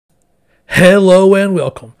Hello and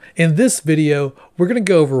welcome. In this video, we're going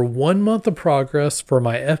to go over 1 month of progress for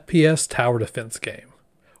my FPS Tower Defense game,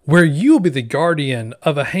 where you'll be the guardian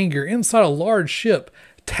of a hangar inside a large ship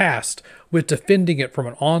tasked with defending it from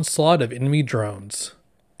an onslaught of enemy drones.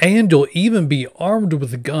 And you'll even be armed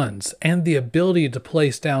with guns and the ability to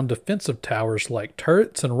place down defensive towers like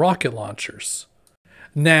turrets and rocket launchers.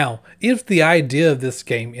 Now, if the idea of this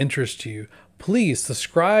game interests you, please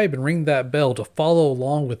subscribe and ring that bell to follow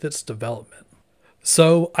along with its development.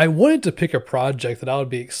 So I wanted to pick a project that I would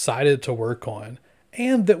be excited to work on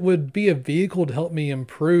and that would be a vehicle to help me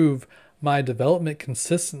improve my development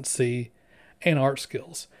consistency and art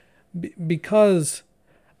skills, because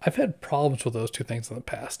I've had problems with those two things in the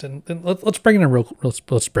past. And let's bring it in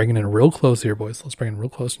real close here, boys. Let's bring it in real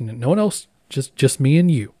close. No one else, just me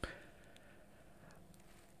and you.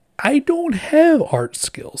 I don't have art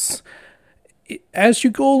skills. As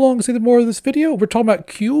you go along and see more of this video, we're talking about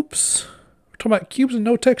cubes. We're talking about cubes and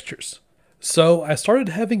no textures. So I started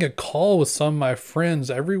having a call with some of my friends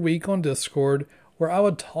every week on Discord where I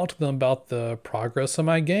would talk to them about the progress of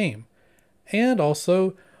my game and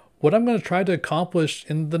also what I'm going to try to accomplish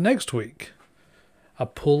in the next week. I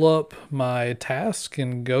pull up my task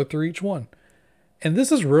and go through each one. And this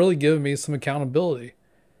has really given me some accountability,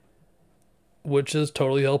 which is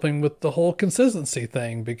totally helping with the whole consistency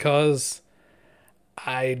thing, because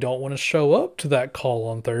I don't want to show up to that call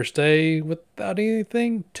on Thursday without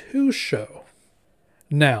anything to show.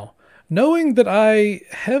 Now, knowing that I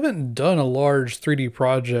haven't done a large 3D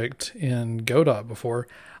project in Godot before,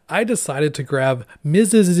 I decided to grab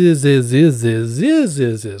Miziziziz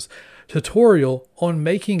tutorial on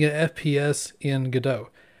making an FPS in Godot,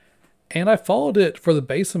 and I followed it for the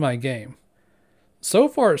base of my game. So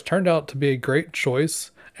far, it's turned out to be a great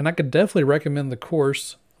choice, and I could definitely recommend the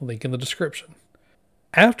course, link in the description.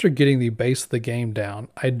 After getting the base of the game down,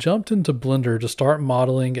 I jumped into Blender to start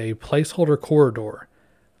modeling a placeholder corridor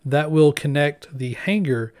that will connect the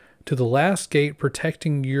hangar to the last gate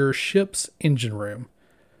protecting your ship's engine room.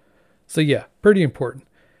 So yeah, pretty important.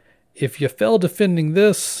 If you fail defending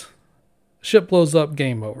this, ship blows up,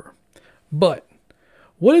 game over. But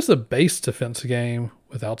what is a base defense game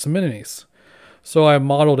without some enemies? So I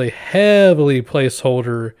modeled a heavily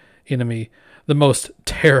placeholder enemy, the most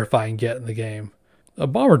terrifying yet in the game. A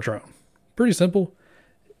bomber drone. Pretty simple.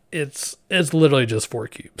 It's literally just 4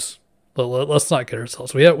 cubes. Let's not get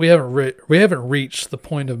ourselves. We haven't reached the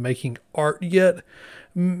point of making art yet.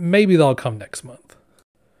 Maybe that'll come next month.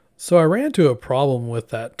 So I ran into a problem with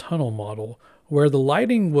that tunnel model where the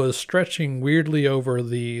lighting was stretching weirdly over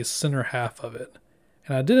the center half of it,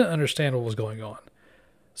 and I didn't understand what was going on.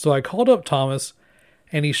 So I called up Thomas,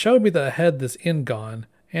 and he showed me that I had this end gone,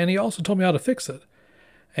 and he also told me how to fix it.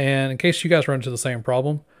 And in case you guys run into the same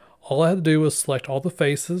problem, all I had to do was select all the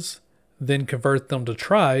faces, then convert them to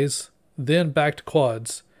tris, then back to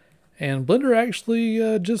quads. And Blender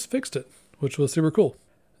actually just fixed it, which was super cool.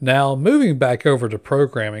 Now, moving back over to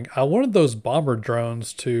programming, I wanted those bomber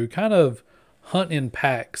drones to kind of hunt in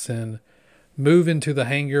packs and move into the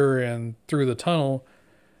hangar and through the tunnel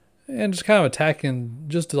and just kind of attacking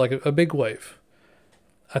just like a big wave.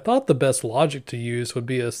 I thought the best logic to use would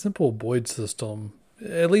be a simple Boyd system,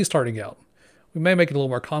 at least starting out. We may make it a little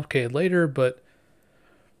more complicated later, but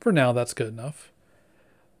for now that's good enough.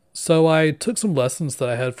 So I took some lessons that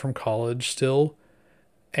I had from college still,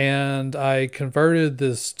 and I converted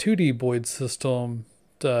this 2D Boyd system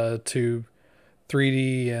to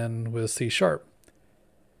 3D and with C#.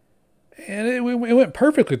 And it went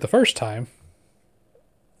perfectly the first time.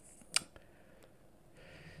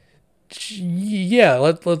 Yeah,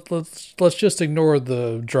 let's just ignore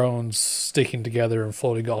the drones sticking together and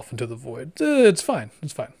floating off into the void. It's fine.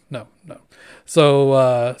 It's fine. No. So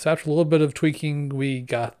after a little bit of tweaking, we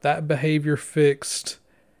got that behavior fixed,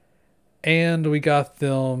 and we got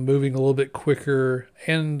them moving a little bit quicker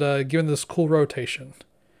and given this cool rotation,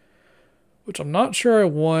 which I'm not sure I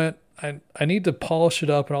want. I need to polish it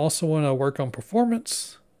up and also want to work on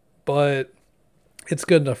performance, but it's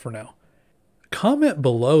good enough for now. Comment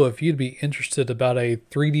below if you'd be interested about a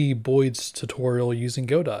 3D Boyd's tutorial using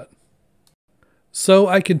Godot. So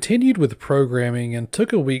I continued with programming and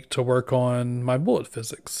took a week to work on my bullet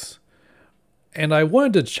physics. And I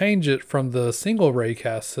wanted to change it from the single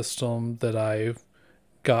raycast system that I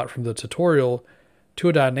got from the tutorial to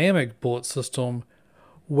a dynamic bullet system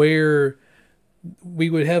where we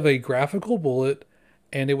would have a graphical bullet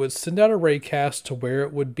and it would send out a raycast to where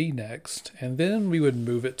it would be next, and then we would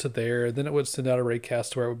move it to there, then it would send out a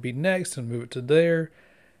raycast to where it would be next and move it to there,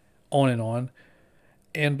 on.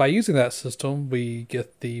 And by using that system, we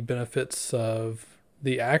get the benefits of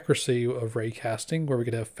the accuracy of raycasting, where we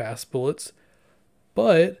could have fast bullets,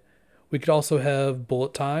 but we could also have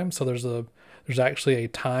bullet time. So there's actually a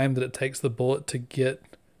time that it takes the bullet to get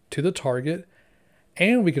to the target,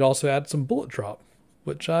 and we could also add some bullet drop,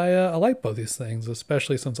 which I like both these things,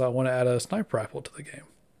 especially since I want to add a sniper rifle to the game.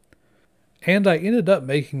 And I ended up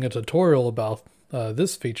making a tutorial about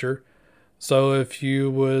this feature, so if you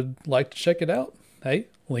would like to check it out, hey,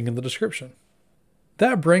 link in the description.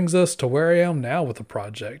 That brings us to where I am now with the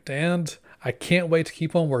project, and I can't wait to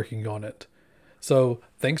keep on working on it. So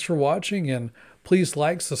thanks for watching, and please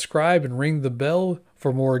like, subscribe, and ring the bell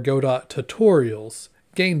for more Godot tutorials,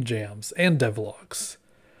 game jams, and devlogs.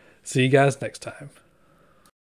 See you guys next time.